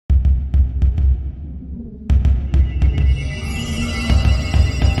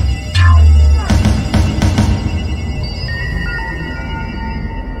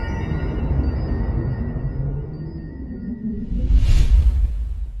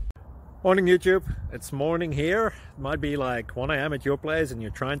Morning YouTube, it's morning here. It might be like 1 a.m. at your place and you're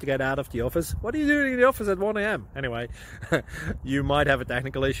trying to get out of the office. What are you doing in the office at 1 a.m? Anyway, you might have a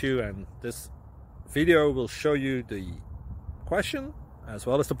technical issue and this video will show you the question as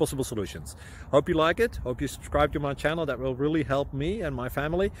well as the possible solutions. Hope you like it, hope you subscribe to my channel. That will really help me and my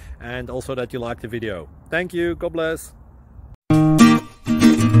family, and also that you like the video. Thank you, God bless.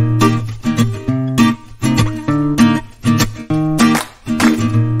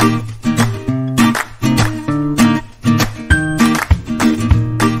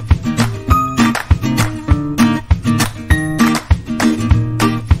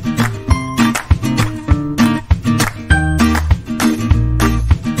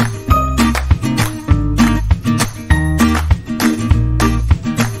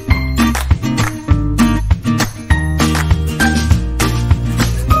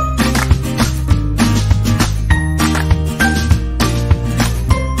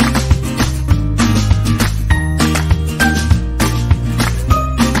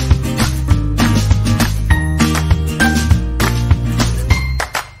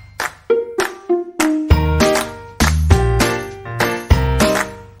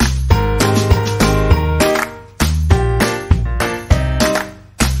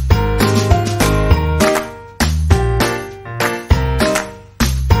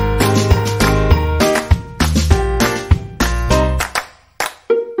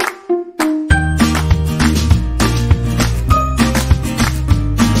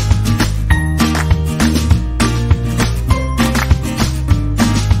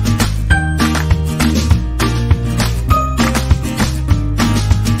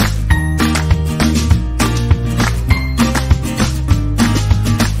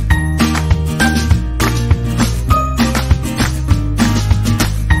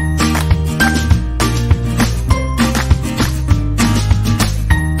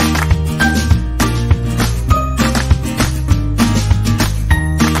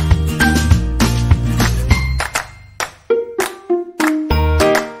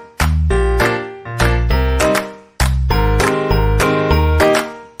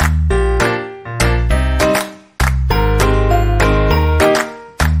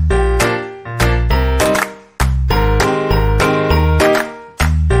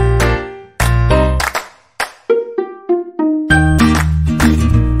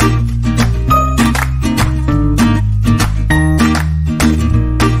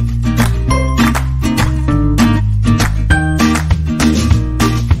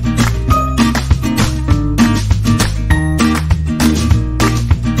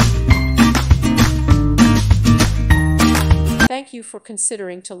 Thank you for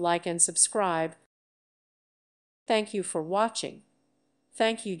considering to like and subscribe. Thank you for watching.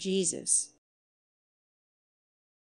 Thank you, Jesus.